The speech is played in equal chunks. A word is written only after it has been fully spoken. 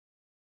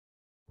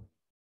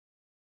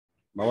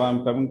Now I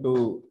am coming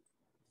to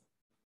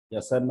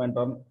assignment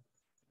on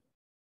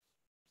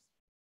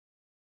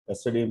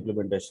STD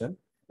implementation,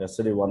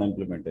 STD1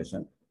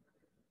 implementation.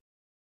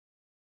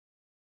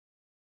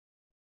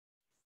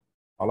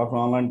 All of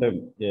online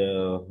time,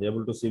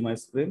 able to see my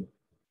screen?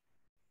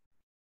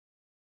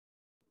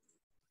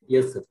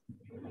 Yes, sir.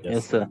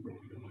 Yes, sir.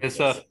 Yes,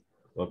 sir.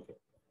 Okay.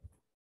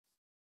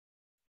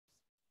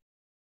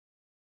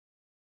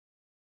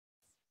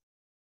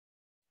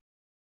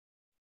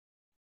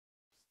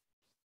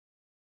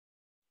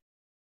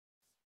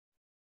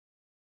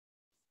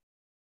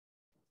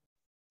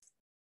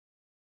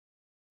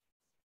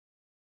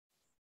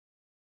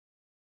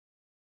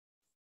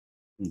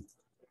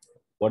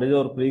 What is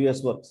your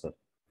previous work, sir?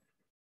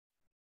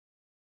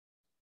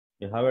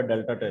 You have a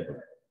delta table,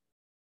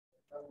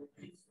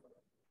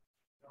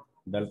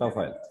 delta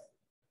file,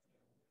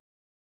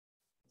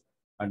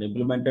 and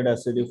implemented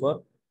STD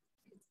for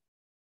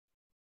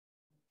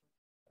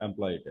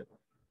employee table.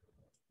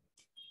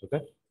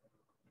 Okay.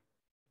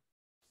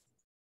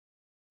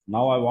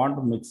 Now I want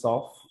to mix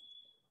of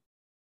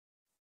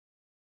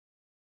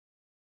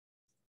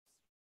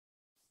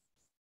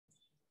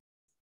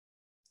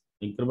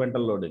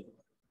incremental loading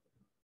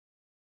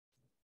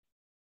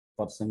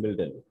for single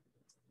table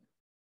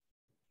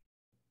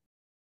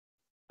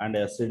and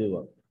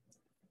STD1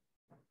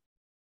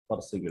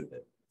 for single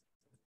table.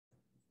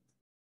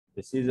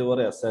 This is your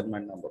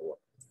assignment number 1.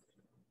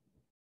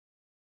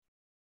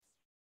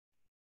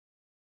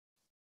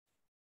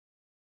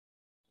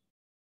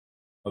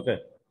 Okay.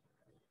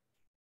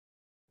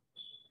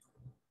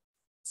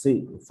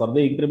 See, for the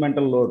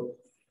incremental load,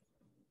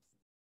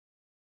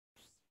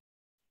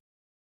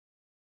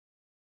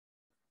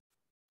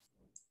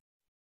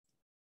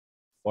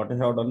 what I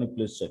have done,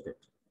 please check it.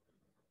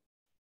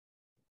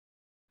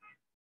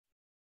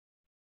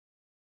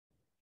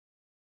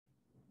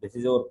 This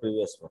is your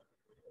previous one.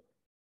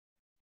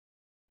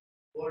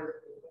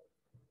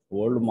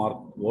 Old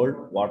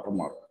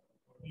watermark,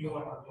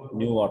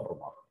 new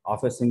watermark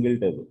of a single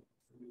table.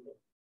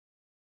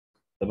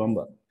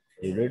 Remember,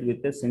 you did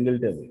with a single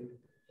table.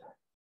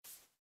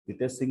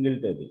 With a single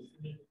table.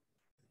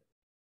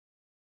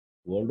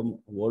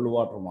 Old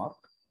watermark,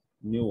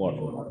 new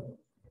watermark.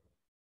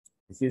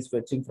 This is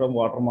fetching from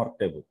watermark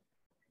table.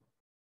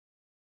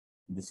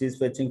 This is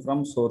fetching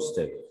from source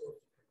table.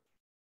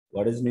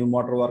 What is new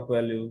watermark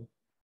value?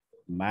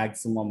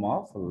 Maximum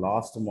of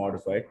last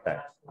modified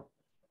time.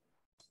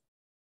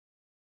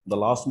 The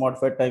last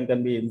modified time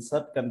can be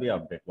insert, can be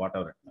update,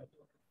 whatever it may be.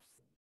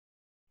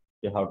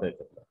 You have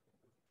taken that.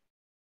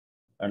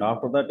 And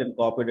after that, in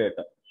copy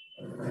data,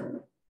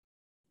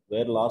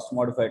 where last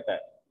modified time,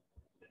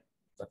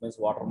 that means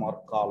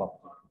watermark column,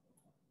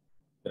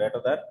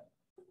 greater than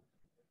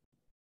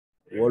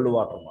old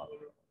watermark,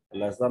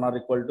 less than or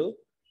equal to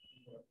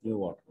new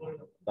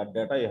watermark. That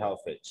data you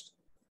have fetched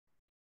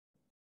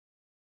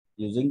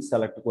using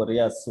select query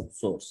as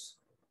source.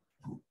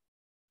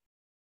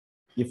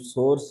 If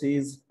source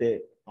is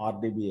the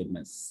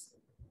RDBMS,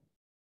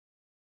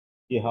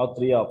 you have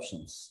 3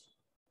 options.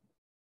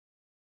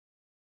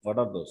 What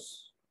are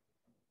those?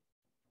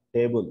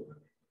 Table,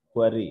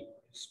 query,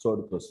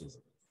 stored procedure.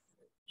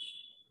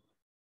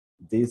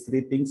 These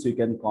 3 things you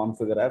can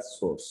configure as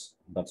source.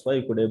 That's why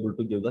you could able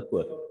to give the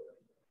query.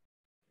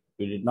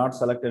 You did not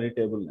select any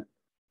table name.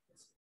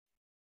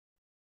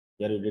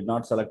 Here you did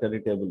not select any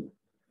table name.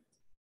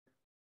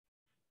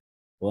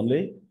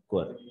 Only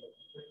query.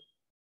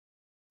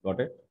 Got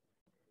it?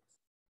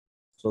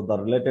 So the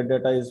related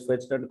data is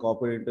fetched and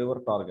copied into your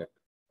target.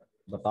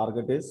 The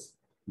target is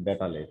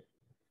data lake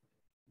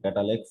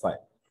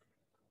file.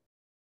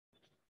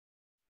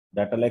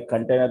 Data lake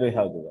container we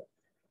have given.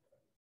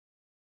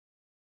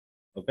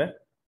 Okay.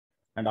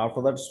 And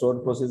after that,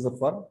 stored procedure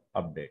for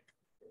update.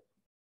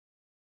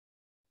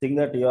 Think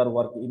that you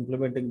are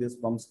implementing this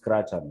from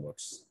scratch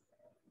onwards.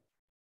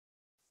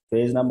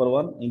 Phase number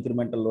 1,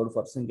 incremental load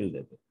for single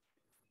table.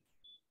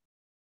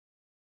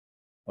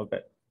 Okay.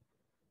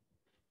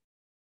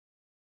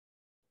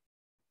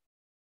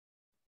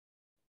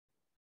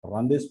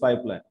 Run this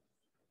pipeline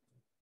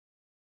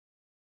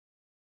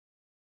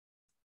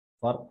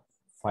for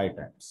 5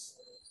 times.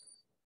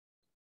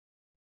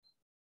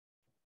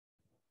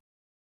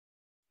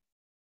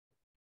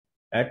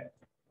 At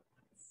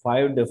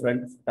 5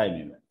 different time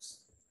events.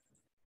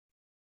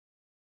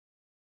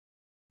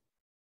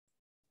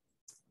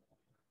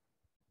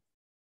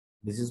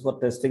 This is for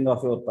testing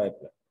of your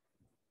pipeline.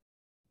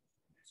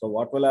 So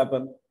what will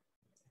happen?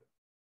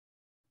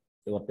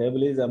 Your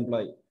table is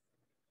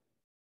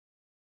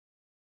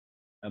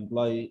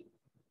employee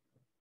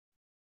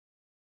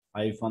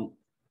hyphen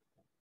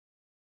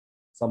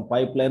some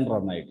pipeline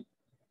run ID.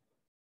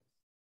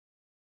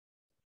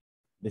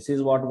 This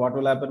is what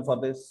will happen for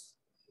this.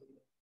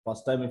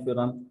 First time if you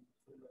run,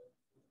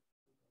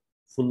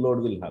 full load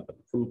will happen,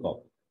 full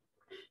copy.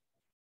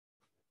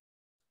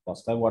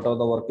 First time whatever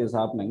the work is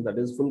happening, that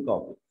is full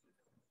copy.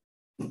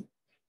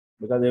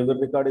 Because every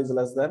record is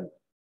less than,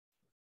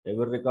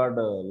 every record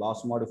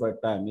last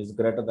modified time is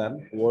greater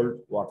than old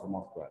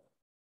watermark value.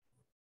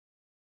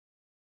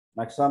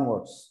 Next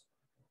onwards,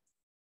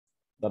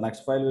 the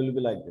next file will be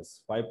like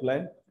this.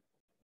 Pipeline,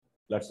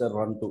 let's say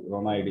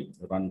run ID,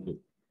 run to.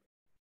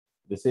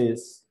 This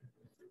is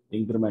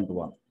increment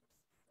 1.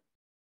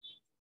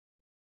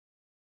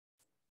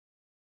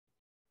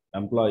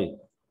 Employee,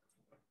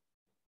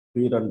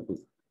 P run 2.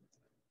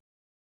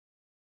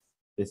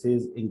 This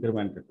is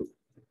increment 2.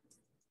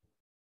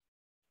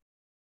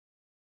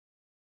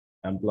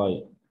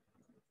 Employee,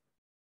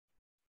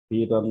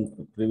 P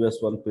run, previous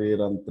one, P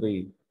run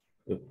 3,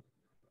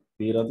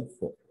 P run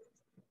 4.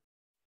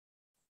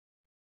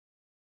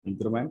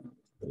 Increment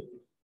 3.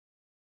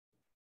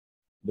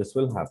 This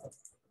will happen.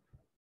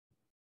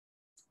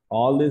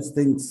 All these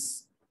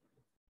things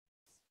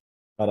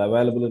are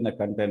available in a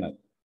container.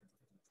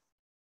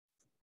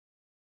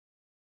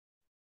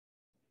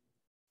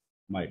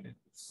 My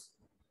tables.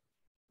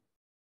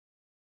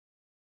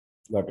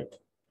 Got it.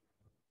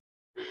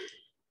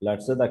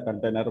 Let's say the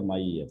container my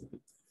EMP.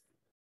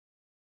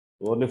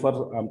 Only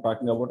for I'm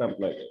talking about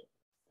employee.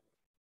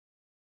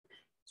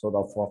 So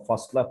the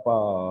first step,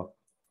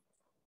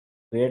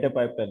 create a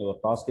pipeline. Your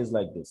task is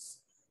like this.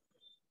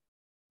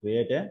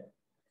 Create a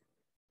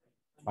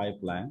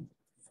pipeline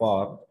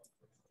for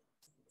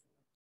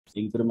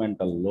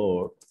incremental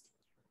load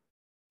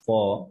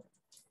for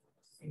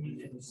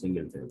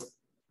single table.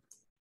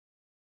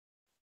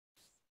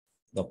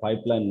 The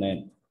pipeline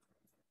name,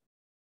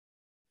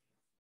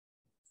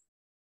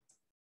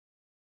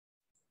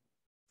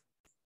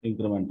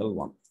 incremental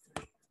 1.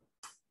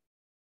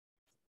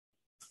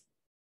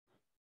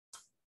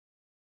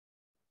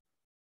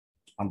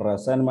 Under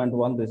assignment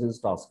 1, this is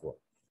task 1.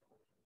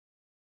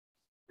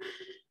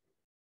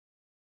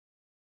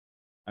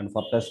 And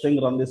for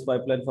testing, run this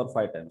pipeline for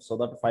 5 times so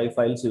that 5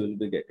 files you will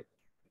be getting.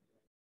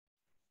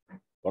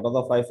 What are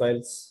the 5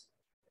 files?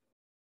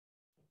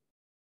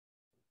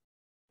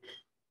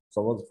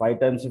 Suppose 5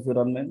 times if you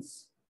run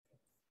means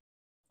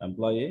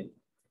employee,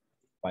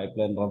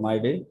 pipeline run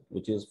ID,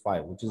 which is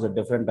 5, which is a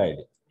different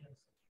ID.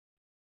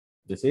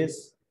 This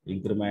is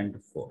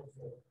increment 4.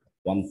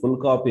 One full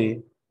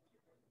copy,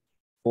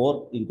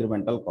 4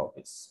 incremental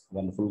copies.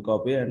 One full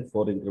copy and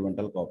 4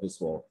 incremental copies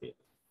over here.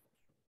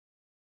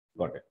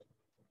 Got it.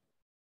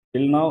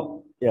 Till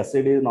now,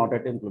 SCD is not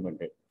yet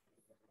implemented.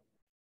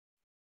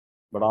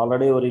 But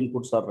already your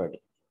inputs are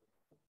ready.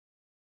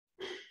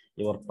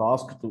 Your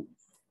task to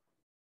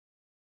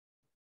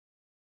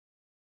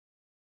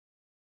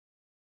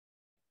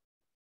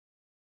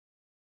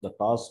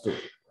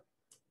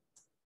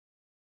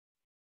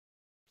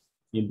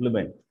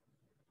implement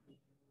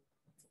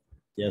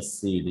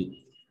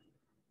SCD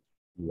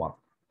 1.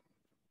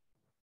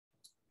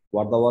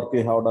 What the work we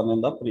have done in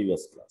the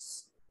previous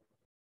class.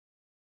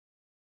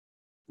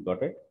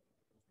 Got it?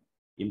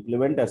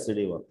 Implement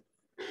SCD 1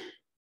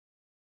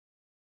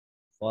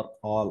 for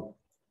all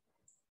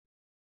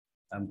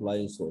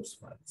employee source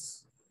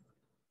files.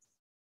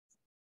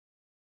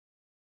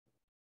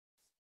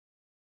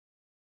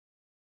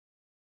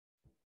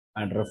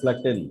 And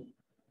reflect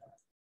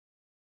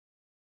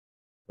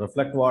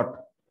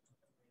what?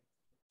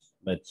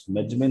 Merge.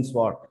 Merge means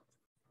what?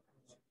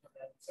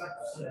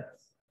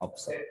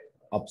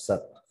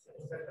 Upset.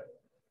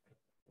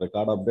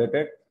 Record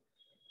updated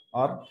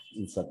or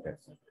inserted.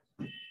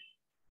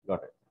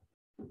 Got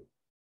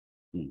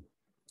it.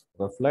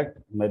 Reflect,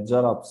 merge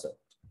or upset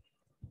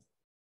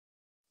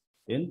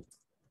in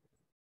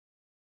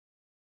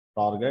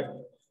target,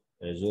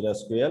 Azure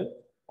SQL,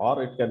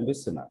 or it can be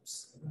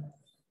Synapse.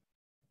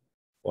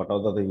 What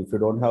are the things? If you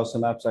don't have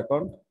Synapse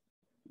account,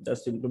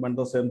 just implement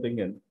the same thing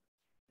in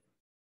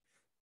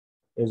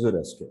Azure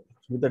SQL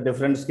with a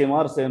different schema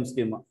or same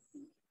schema.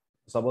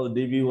 Suppose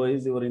DBO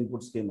is your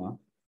input schema.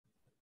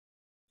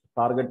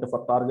 Target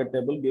for target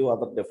table, give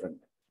other different.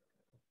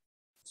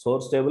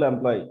 Source table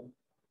employee.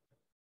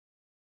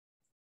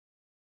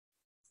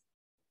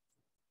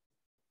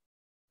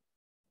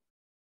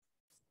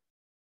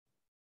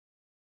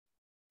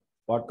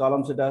 What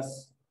columns it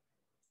has?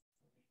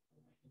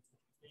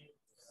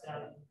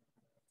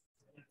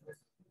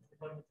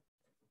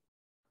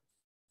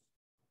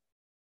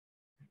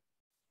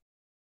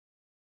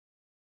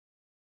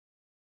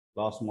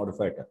 Last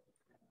modifier.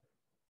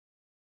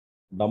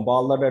 Dump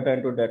all the data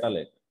into data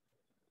lake.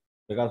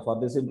 Because for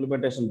this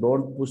implementation,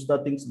 don't push the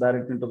things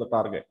directly into the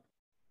target.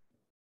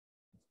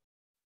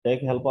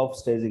 Take help of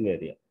staging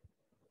area,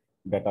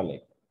 data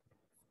lake.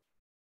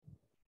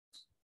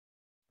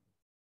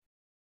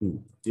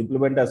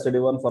 Implement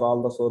SCD1 for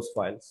all the source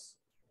files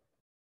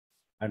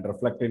and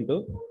reflect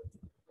into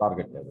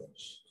target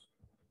tables.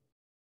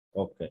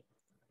 Okay.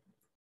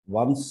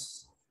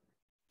 Once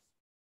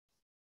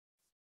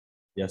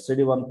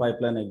SCD1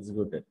 pipeline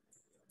executed,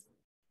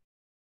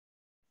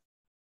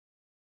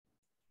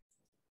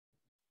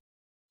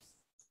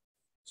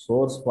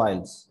 source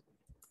files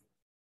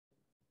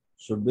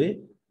should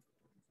be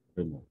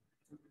removed.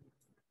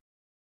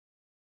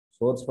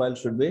 Source file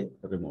should be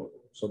removed.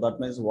 So that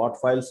means what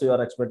files you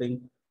are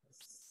expecting?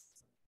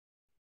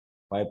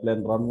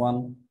 Pipeline run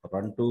 1,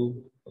 run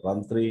 2,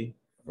 run 3,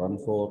 run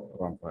 4,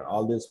 run 5.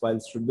 All these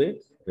files should be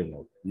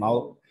removed.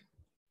 Now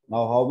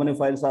Now, how many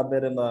files are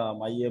there in the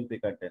myemp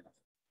container?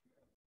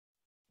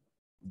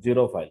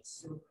 0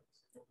 files.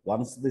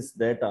 Once this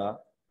data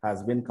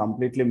has been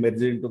completely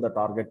merged into the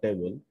target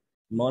table,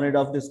 no need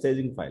of the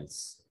staging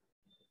files.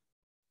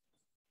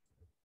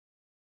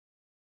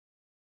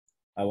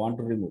 I want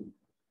to remove.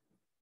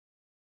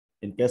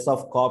 In case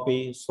of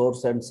copy,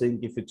 source and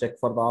sync, if you check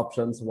for the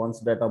options, once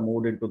data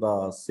moved into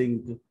the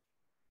sync,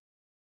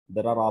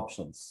 there are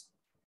options.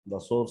 The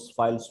source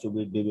files to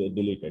be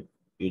deleted.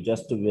 You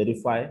just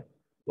verify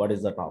what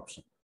is that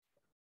option.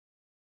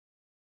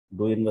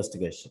 Do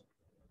investigation.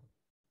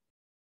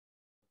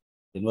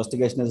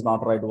 Investigation is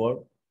not right word.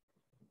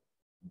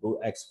 Do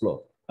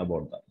explore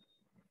about that.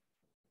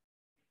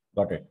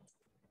 Got it.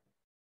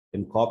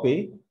 In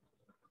copy,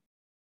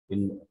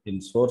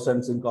 in source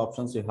and sync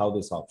options, you have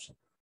this option.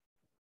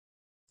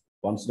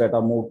 Once data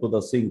move to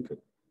the sync,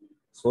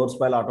 source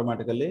file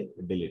automatically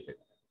deleted.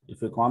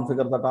 If you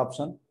configure that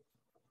option,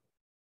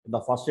 in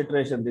the first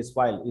iteration, this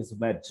file is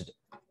merged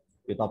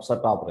with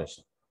upsert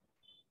operation.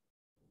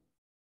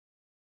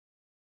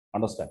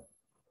 Understand?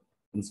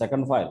 In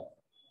second file,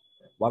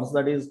 once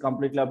that is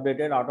completely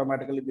updated,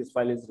 automatically this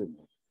file is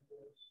removed.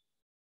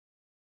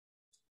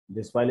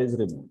 This file is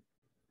removed.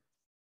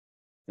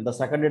 In the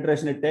second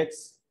iteration, it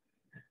takes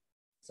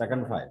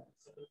second file.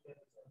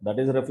 That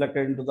is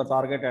reflected into the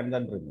target and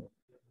then removed.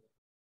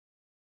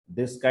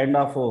 This kind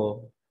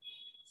of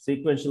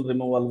sequential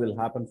removal will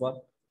happen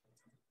for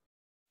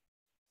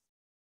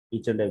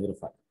each and every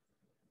file.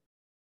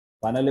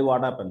 Finally,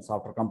 what happens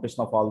after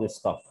completion of all this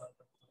stuff?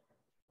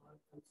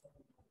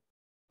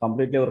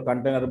 Completely our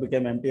container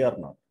became empty or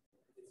not?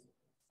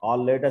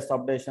 All latest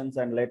updations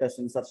and latest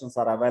insertions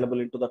are available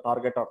into the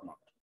target or not?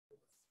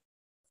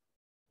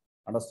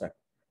 Understand?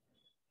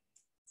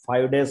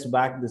 5 days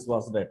back, this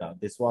was data.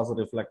 This was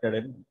reflected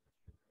in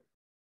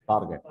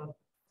target.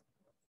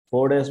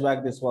 4 days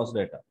back, this was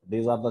data.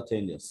 These are the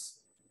changes.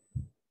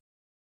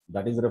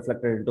 That is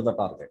reflected into the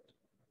target.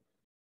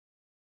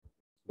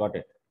 Got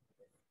it?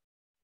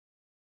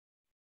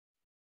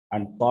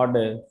 And third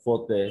day,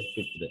 fourth day,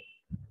 fifth day.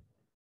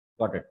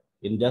 Got it?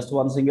 In just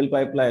one single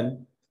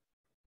pipeline,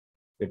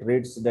 it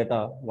reads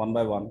data one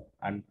by one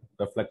and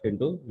will reflect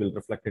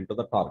into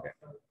the target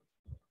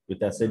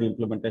with SID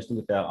implementation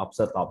with an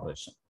upsert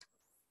operation.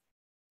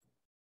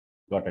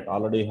 Got it?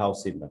 Already you have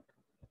seen that.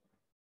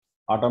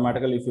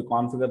 Automatically, if you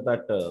configure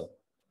that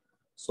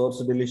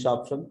source deletion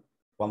option,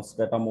 once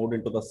data moved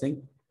into the sync,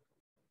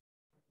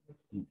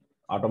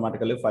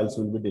 automatically files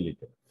will be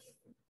deleted.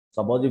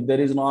 Suppose if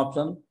there is no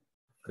option,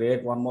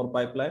 create one more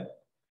pipeline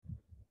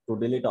to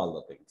delete all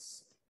the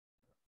things.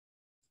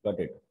 Got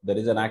it? There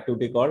is an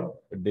activity called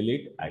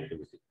delete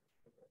activity.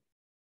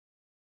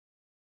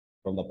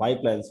 From the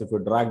pipelines, if you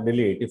drag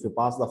delete, if you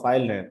pass the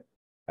file name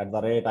at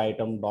the rate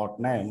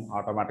item.name,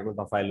 automatically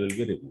the file will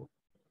be removed.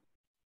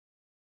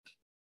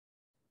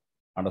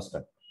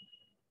 Understand?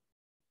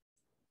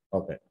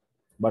 Okay.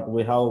 But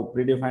we have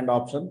predefined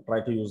option,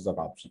 try to use that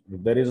option.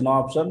 If there is no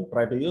option,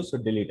 try to use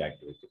delete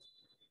activity.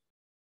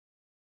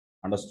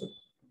 Understood?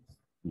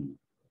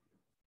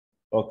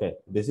 Okay,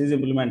 this is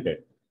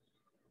implemented.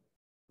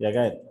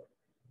 Again,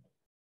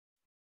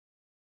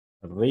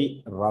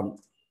 rerun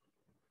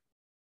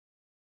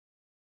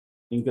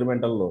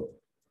incremental load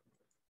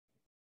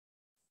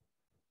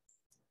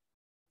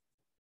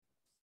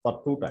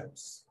for 2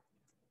 times.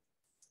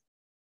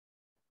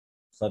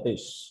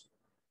 Satish,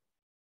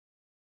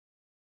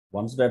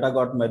 once data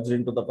got merged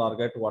into the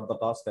target, what the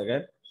task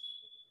again?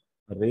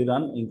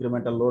 Rerun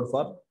incremental load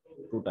for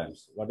 2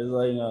 times. What is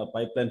the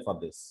pipeline for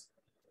this?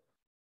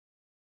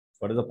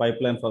 What is the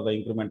pipeline for the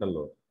incremental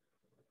load?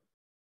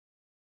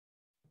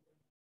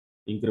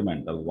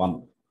 Incremental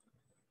 1.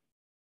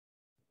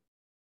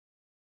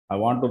 I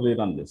want to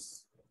rerun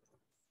this.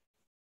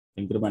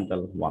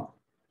 Incremental 1.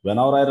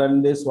 Whenever I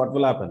run this, what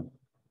will happen?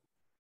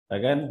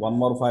 Again, one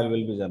more file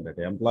will be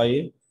generated.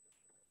 Employee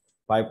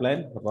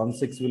pipeline run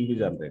 6 will be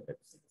generated.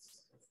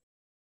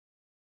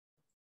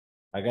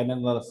 Again,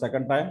 in the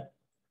second time,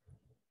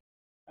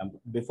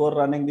 before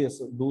running this,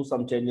 do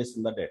some changes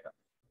in the data.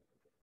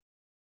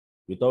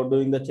 Without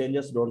doing the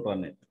changes, don't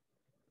run it.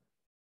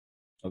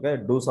 Okay,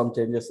 do some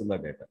changes in the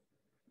data.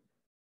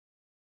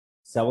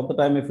 7th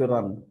time, if you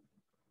run,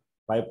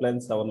 pipeline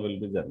 7 will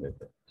be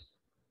generated.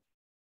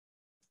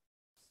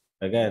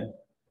 Again,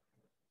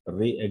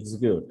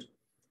 re-execute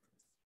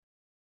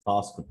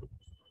task 2.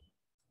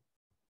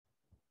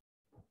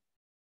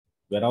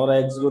 Whenever I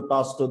execute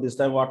task 2, this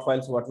time what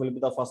will be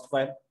the first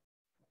file?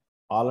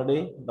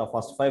 Already the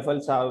first 5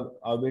 files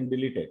have been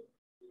deleted.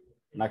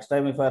 Next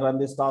time, if I run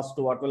this task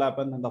 2, what will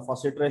happen? In the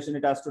first iteration,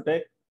 it has to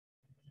take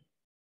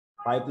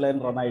pipeline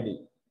run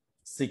ID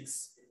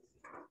 6.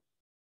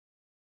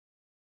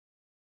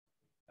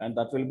 And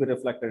that will be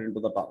reflected into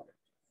the target.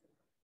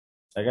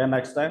 Again,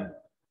 next time,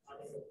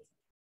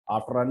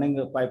 after running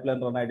the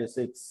pipeline run ID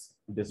 6,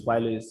 this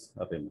file is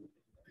removed.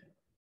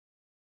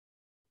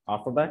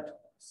 After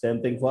that,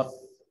 same thing for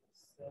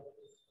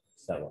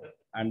 7.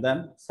 And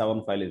then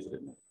 7 file is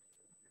removed.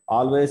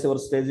 Always your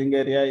staging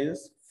area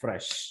is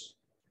fresh.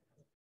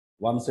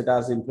 Once it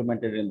has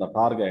implemented in the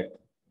target,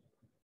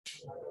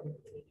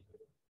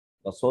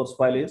 the source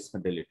file is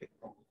deleted.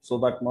 So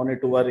that no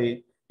need to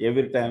worry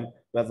every time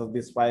whether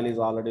this file is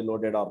already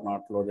loaded or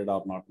not,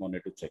 no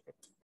need to check it.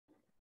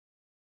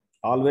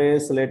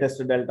 Always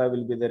latest delta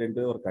will be there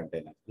into your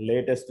container.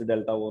 Latest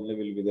delta only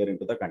will be there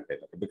into the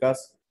container because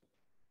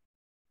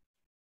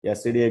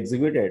SCD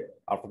executed,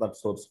 after that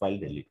source file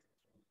deleted.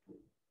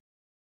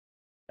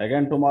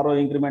 Again, tomorrow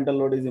incremental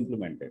load is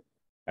implemented.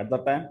 At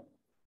that time,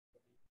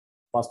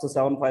 first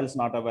 7 files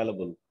not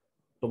available.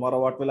 Tomorrow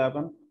what will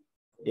happen?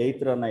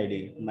 8th run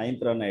ID,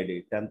 9th run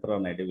ID, 10th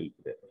run ID will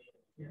be there.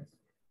 Yes.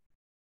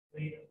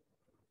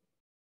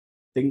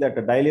 Think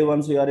that daily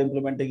once you are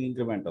implementing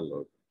incremental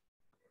load.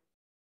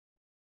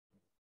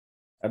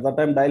 At that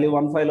time, daily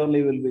one file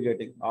only will be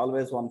getting.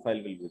 Always one file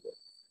will be there.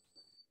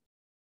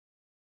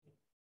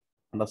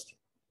 Understood?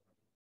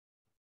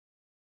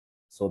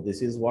 So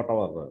this is what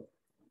our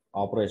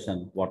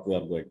operation, what we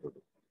are going to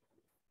do.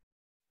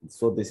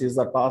 So this is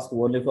the task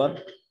only for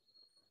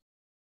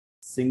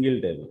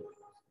single table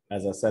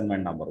as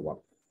assignment number 1.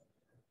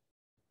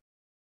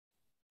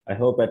 I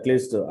hope at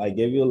least I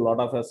gave you a lot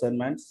of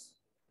assignments,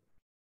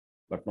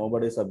 but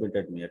nobody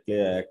submitted me, at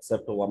least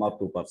except 1 or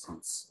 2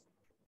 persons.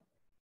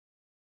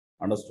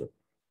 Understood?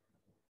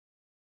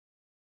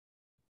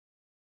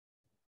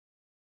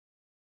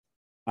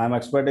 I am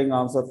expecting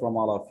answer from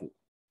all of you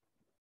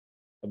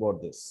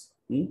about this.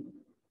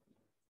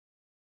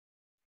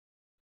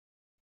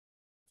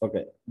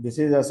 Okay, this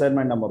is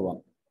assignment number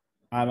 1.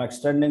 I am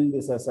extending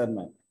this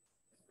assignment.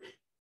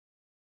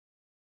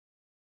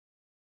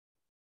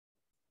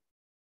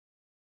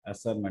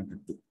 Assignment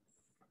 2.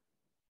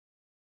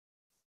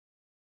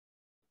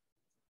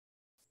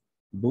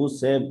 Do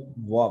same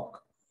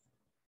work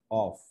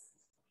of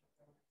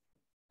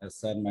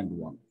assignment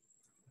 1.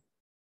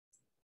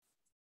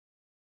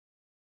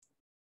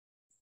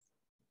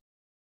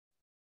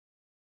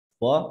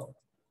 For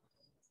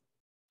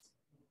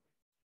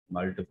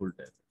multiple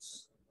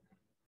tables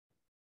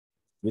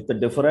with the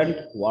different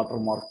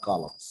watermark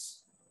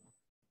columns.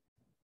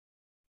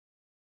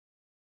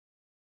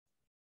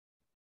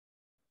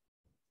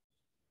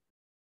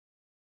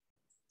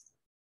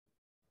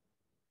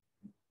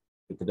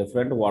 With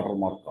different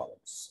watermark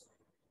columns.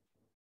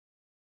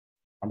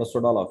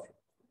 Understood all of you?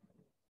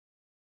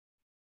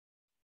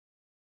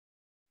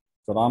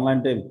 So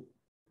online team,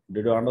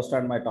 did you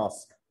understand my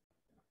task?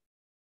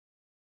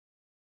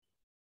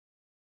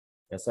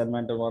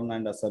 Assignment 1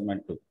 and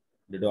assignment 2.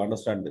 Did you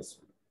understand this?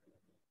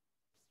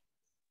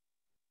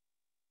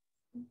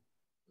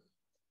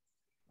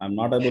 I'm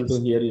not able to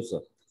hear you, sir.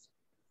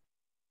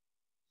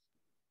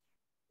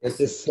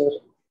 Yes, sir.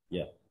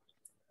 Yeah.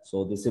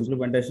 So this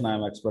implementation I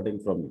am expecting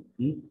from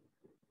you.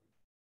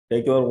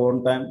 Take your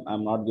own time.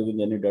 I'm not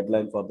giving any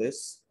deadline for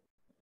this.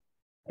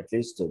 At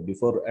least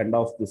before end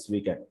of this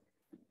weekend,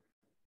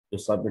 to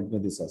submit me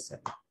this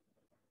assignment.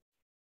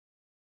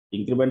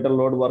 Incremental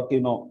load work,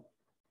 you know,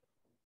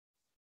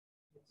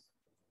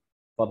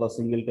 for the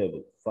single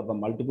table. For the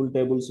multiple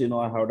tables, you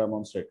know, I have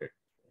demonstrated.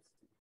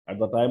 At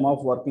the time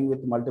of working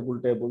with multiple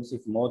tables,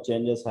 if no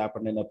changes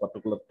happen in a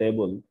particular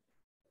table,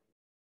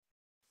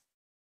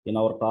 in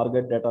our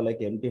target data,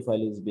 like empty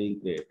file is being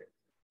created.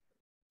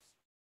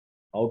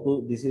 How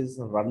to, this is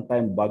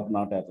runtime bug,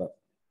 not error.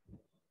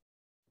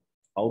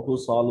 How to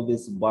solve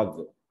this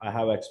bug, I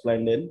have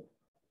explained in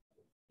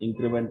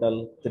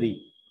incremental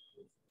 3.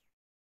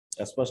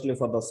 Especially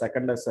for the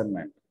second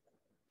assignment,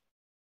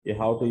 you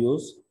have to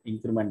use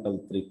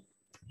incremental 3.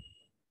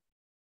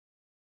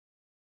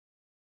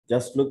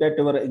 Just look at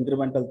your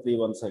incremental 3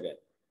 once again.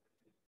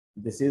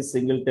 This is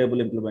single table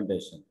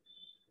implementation.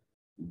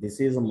 This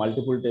is a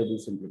multiple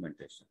tables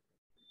implementation.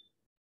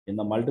 In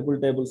the multiple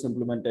tables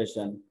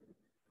implementation,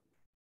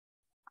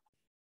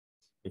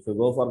 if you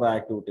go for the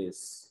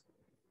activities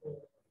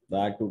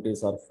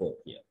are 4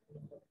 here.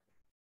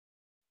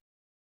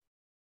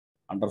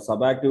 Under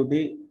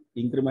sub-activity,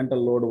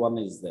 incremental load 1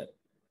 is there,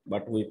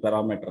 but we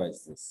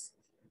parameterize this.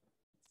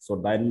 So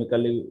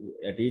dynamically,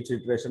 at each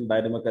iteration,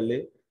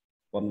 dynamically,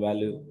 one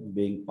value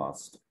being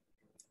passed.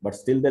 But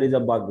still there is a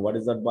bug. What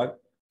is that bug?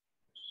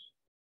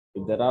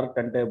 If there are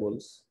 10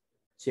 tables,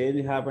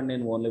 change happened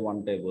in only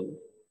 1 table.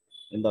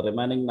 In the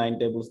remaining 9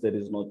 tables, there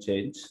is no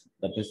change.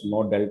 That is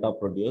no delta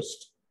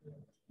produced.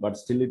 But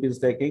still it is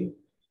taking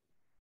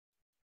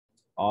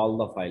all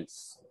the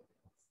files.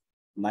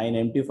 9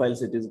 empty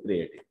files it is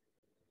creating.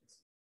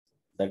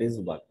 That is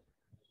bug.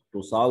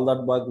 To solve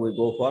that bug,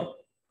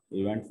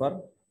 we went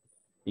for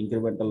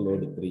incremental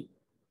load 3.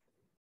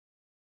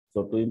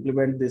 So to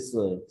implement this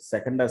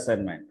second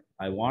assignment,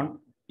 I want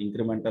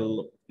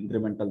incremental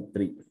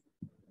 3.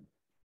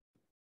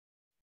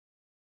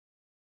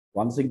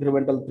 Once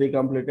incremental 3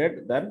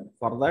 completed, then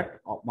for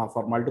that,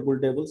 for multiple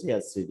tables,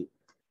 SCD.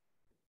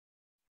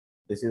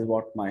 This is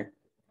what my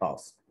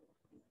task.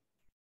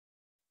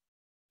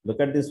 Look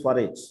at this for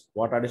each.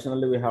 What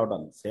additionally we have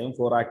done? Same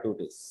 4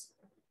 activities.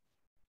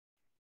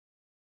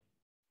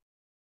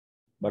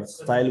 But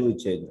style we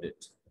changed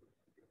it.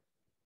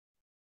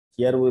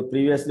 Here we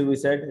previously we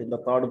said in the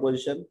third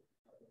position,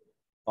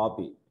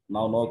 Copy.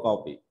 Now no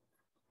copy.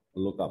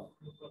 Lookup.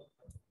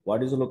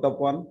 What is lookup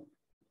one?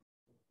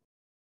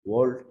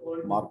 Old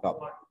markup.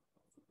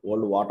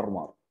 Old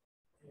watermark.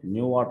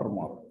 New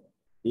watermark.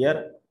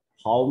 Here,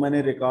 how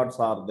many records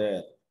are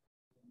there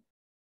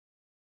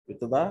with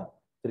the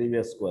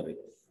previous query?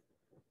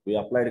 We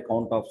applied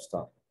count of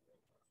star.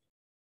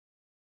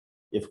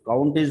 If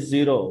count is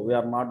 0, we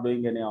are not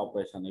doing any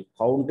operation. If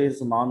count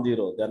is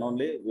non-zero, then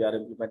only we are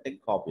implementing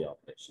copy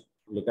operation.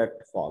 Look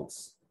at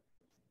false.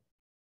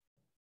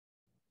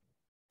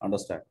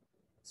 Understand?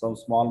 Some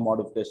small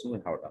modification we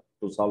have done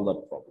to solve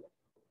that problem.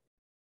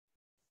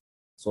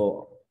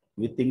 So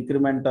with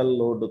incremental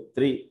load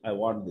 3, I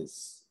want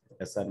this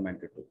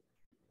assignment 2.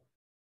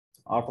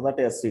 After that,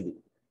 SCD.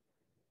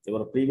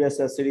 Your previous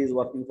SCD is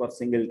working for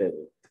single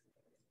table.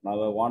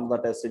 Now I want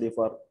that SCD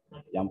for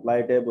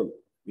employee table.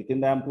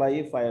 Within the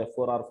employee, 4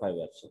 or 5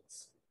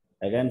 actions.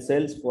 Again,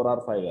 sales, 4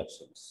 or 5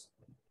 actions.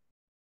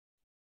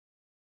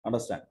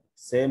 Understand?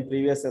 Same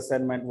previous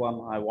assignment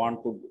one, I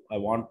want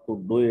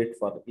to do it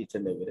for each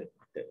and every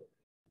table.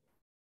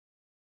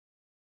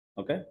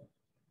 Okay?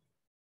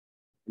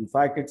 In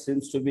fact, it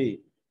seems to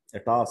be a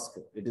task.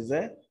 It is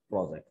a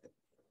project.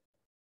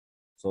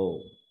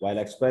 So while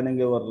explaining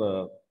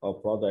your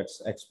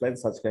projects, explain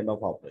such kind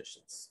of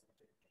operations.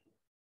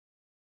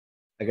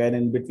 Again,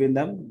 in between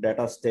them,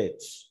 data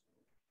stage.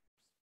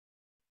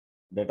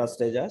 Data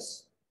stage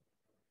as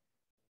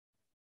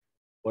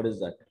what is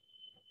that?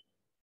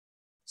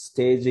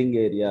 Staging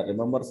area.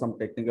 Remember some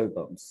technical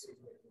terms.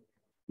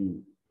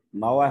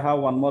 Now I have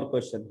one more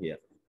question here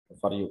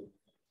for you.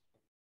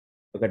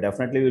 Okay,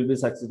 definitely will be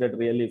succeeded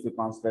really if you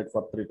concentrate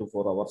for 3 to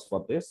 4 hours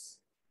for this.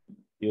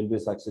 You will be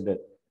succeeded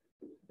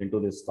into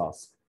this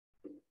task.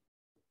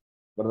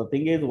 But the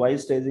thing is, why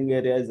staging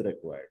area is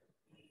required?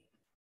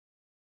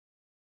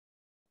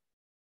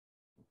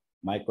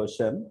 My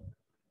question,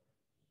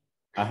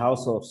 I have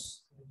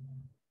source.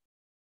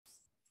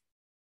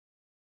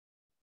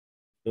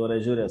 Your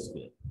Azure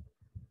SQL.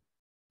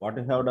 What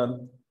you have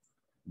done?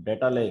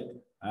 Data lake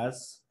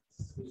as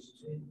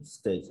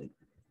staging.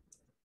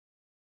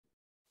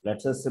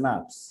 Let's say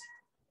Synapse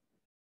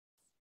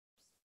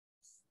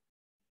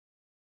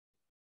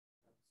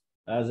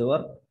as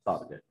your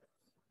target.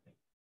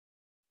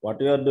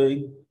 What you are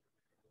doing?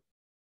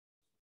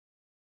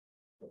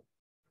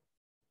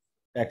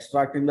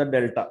 Extracting the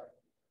delta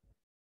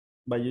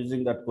by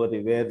using that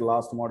query where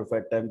last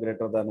modified time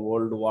greater than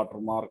old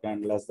watermark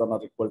and less than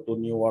or equal to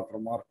new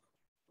watermark,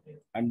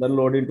 and then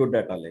load into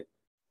data lake.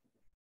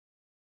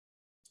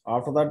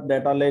 After that,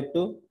 data lake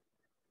to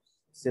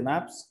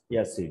Synapse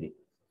SCD.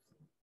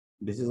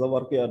 This is the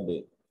work you are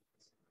doing.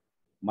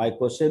 My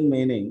question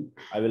meaning,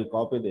 I will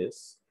copy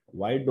this.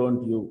 Why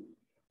don't you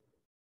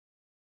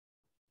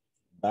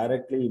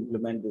directly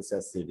implement this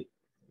SCD?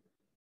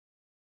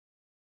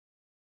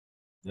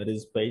 There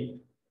is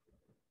pain.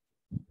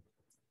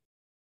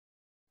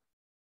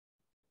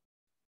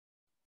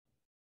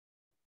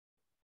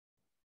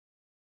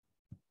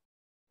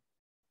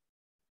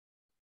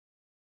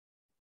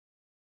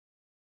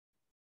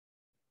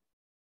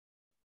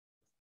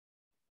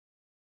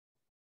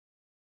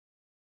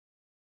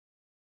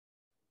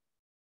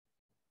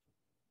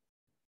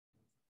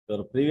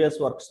 Your previous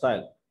work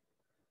style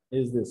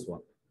is this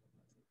one.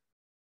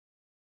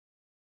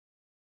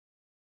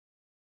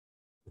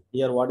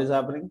 Here, what is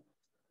happening?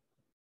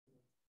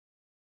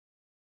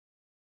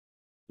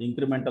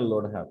 Incremental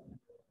load happening.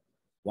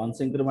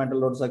 Once incremental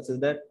load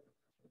succeeded,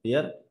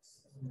 here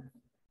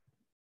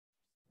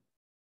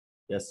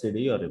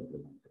SCD you are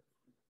implementing.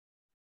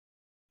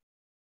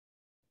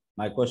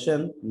 My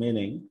question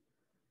meaning,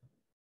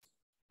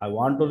 I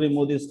want to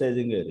remove the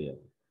staging area.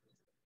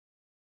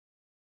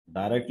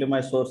 Directly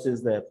my source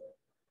is there.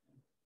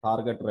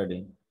 Target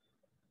ready.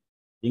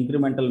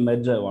 Incremental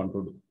merge I want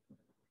to do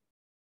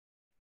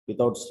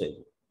without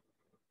staging.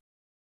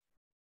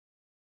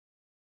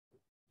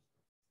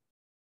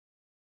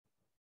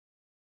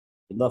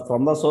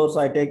 From the source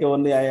I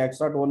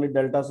extract only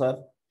delta,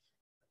 sir.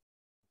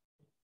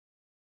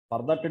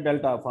 For that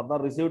delta, for the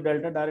received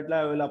delta, directly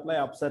I will apply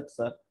upset,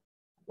 sir.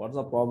 What's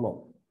the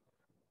problem?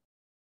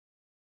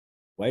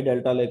 Why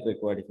delta lake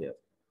required here?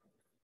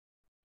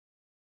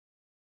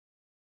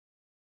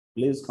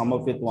 Please come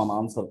up with one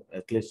answer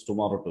at least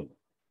tomorrow too.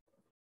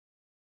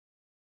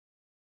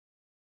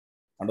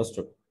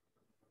 Understood?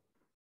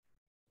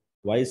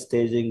 Why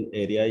staging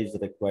area is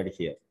required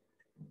here?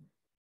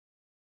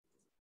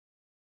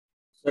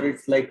 Sir,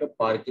 it's like a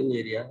parking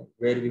area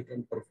where we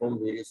can perform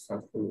various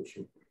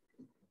transformations.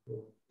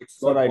 It's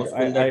So not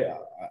possible that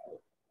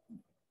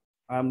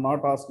I am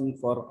not asking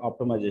for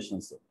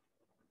optimizations.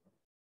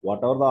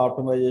 What are the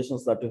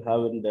optimizations that you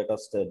have in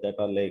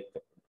data lake?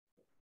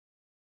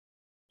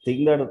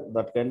 Think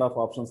that kind of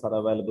options are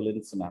available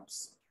in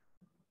Synapse.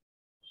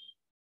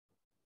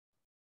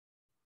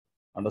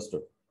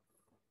 Understood?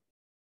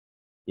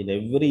 In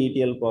every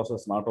ETL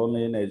process, not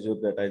only in Azure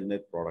Data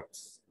Engineering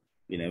products,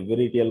 in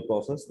every ETL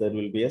process, there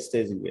will be a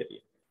staging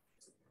area.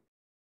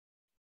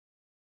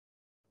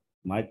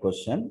 My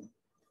question,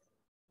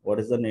 what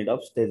is the need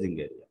of staging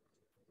area?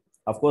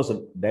 Of course,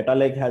 data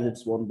lake has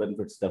its own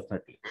benefits,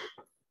 definitely.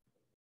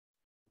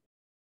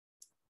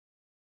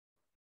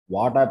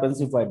 What happens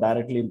if I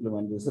directly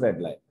implement this red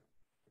line?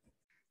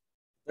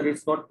 Sir,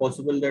 it's not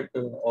possible that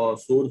our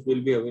source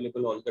will be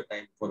available all the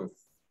time for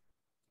us.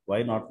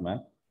 Why not,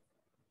 man?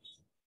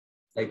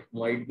 Like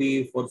might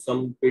be for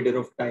some period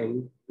of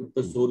time, if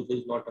the source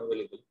is not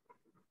available,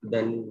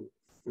 then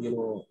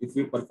if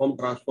we perform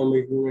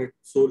transformation at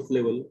source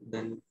level,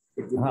 then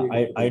it will be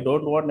I difficult.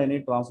 don't want any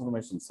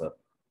transformation, sir.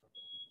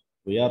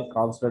 We are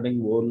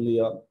concentrating only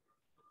on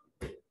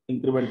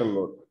incremental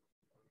load.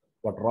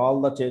 What are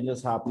all the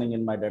changes happening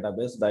in my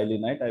database daily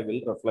night, I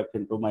will reflect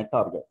into my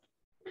target.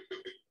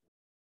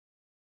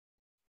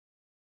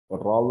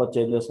 What are all the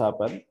changes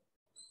happen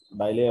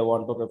daily, I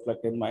want to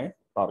reflect in my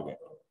target.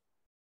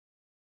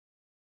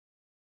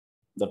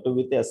 The two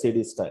with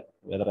SCD style,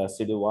 whether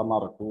SCD 1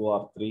 or 2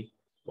 or 3,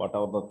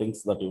 whatever the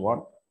things that you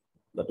want,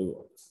 that you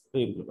want to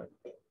implement.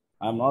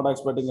 I'm not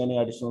expecting any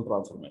additional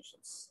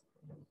transformations.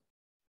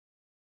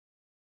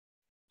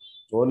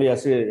 Only in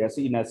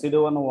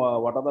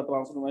SCD1, what are the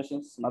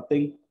transformations?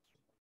 Nothing.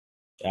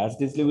 As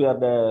easily we are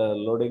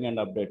loading and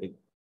updating.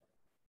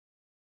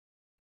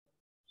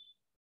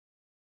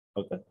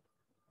 Okay.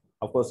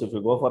 Of course, if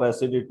you go for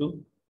SCD2,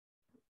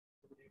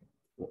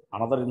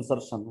 another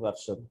insertion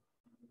version.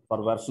 For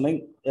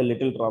versioning, a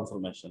little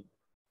transformation.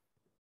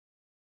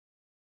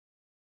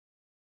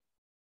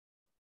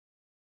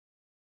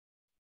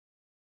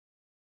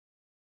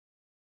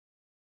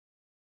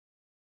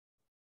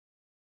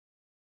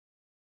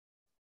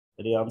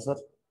 Any answer?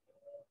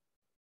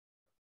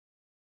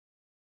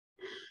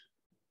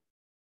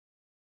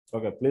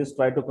 Okay, please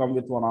try to come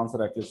with one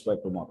answer at least by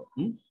tomorrow.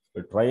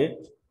 We'll try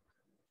it.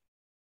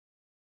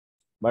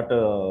 But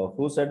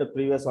who said the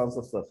previous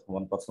answer, sir?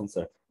 One person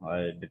said.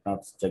 I did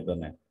not check the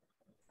name.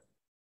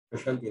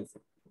 Prashant, yes, sir.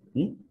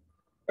 Hmm?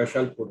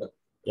 Prashant Kotak.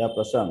 Yeah,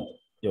 Prashant.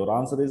 Your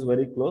answer is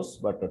very close,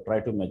 but try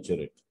to mature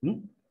it.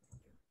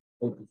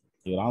 Okay.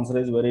 Your answer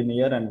is very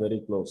near and very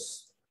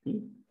close.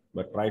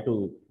 But try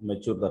to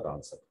mature that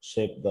answer.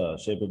 Shape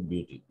it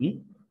beauty.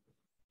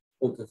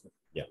 Okay, sir.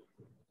 Yeah.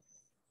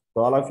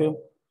 So all of you,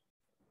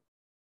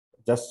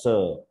 just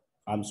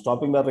I'm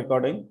stopping the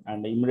recording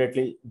and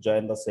immediately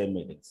join the same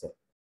meeting, sir,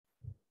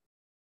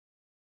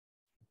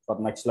 for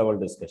next level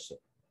discussion.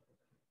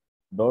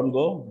 Don't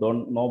go,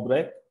 no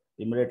break,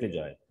 immediately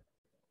join.